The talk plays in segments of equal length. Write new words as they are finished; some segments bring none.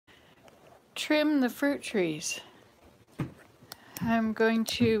trim the fruit trees. I'm going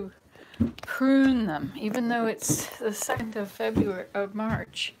to prune them, even though it's the 2nd of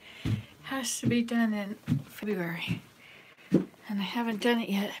March. It has to be done in February. And I haven't done it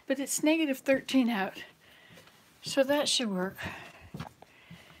yet, but it's -13 out. So that should work.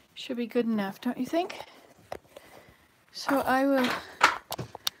 Should be good enough, don't you think? So I will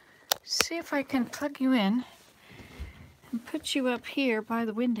see if I can plug you in and put you up here by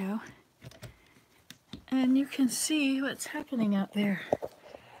the window, and you can see what's happening out there.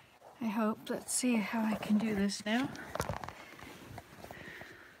 I hope. Let's see how I can do this now.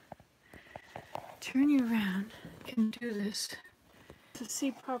 Turn you around. I can do this to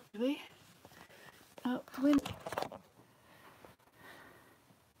see properly out the window.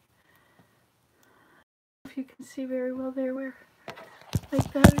 If you can see very well there, where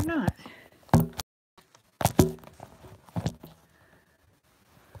like that or not.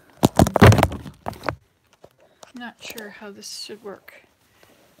 Not sure how this should work.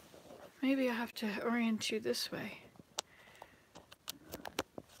 Maybe I have to orient you this way.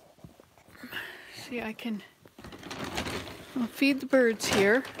 See, I'll feed the birds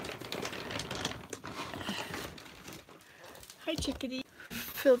here. Hi, chickadee.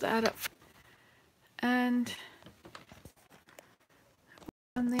 Fill that up. And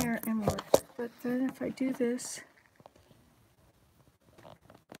down there and work. But then if I do this,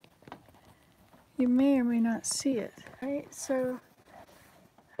 you may or may not see it, right? So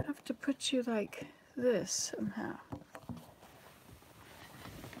I have to put you like this somehow.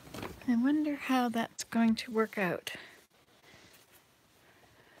 I wonder how that's going to work out.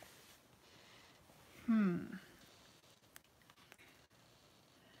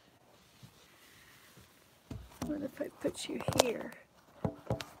 What if I put you here?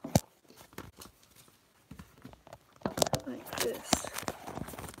 Like this.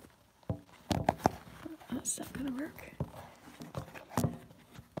 That's not gonna work.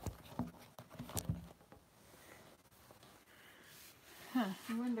 Huh,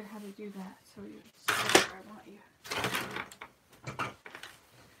 I wonder how to do that so you see where I want you.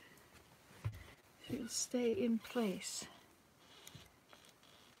 So you stay in place.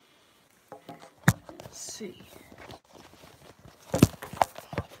 Let's see.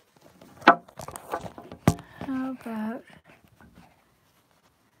 How about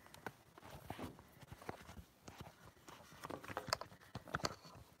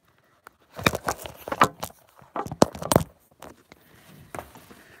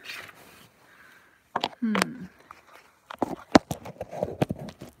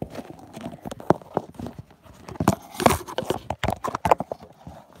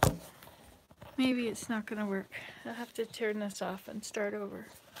maybe it's not going to work. I'll have to turn this off and start over.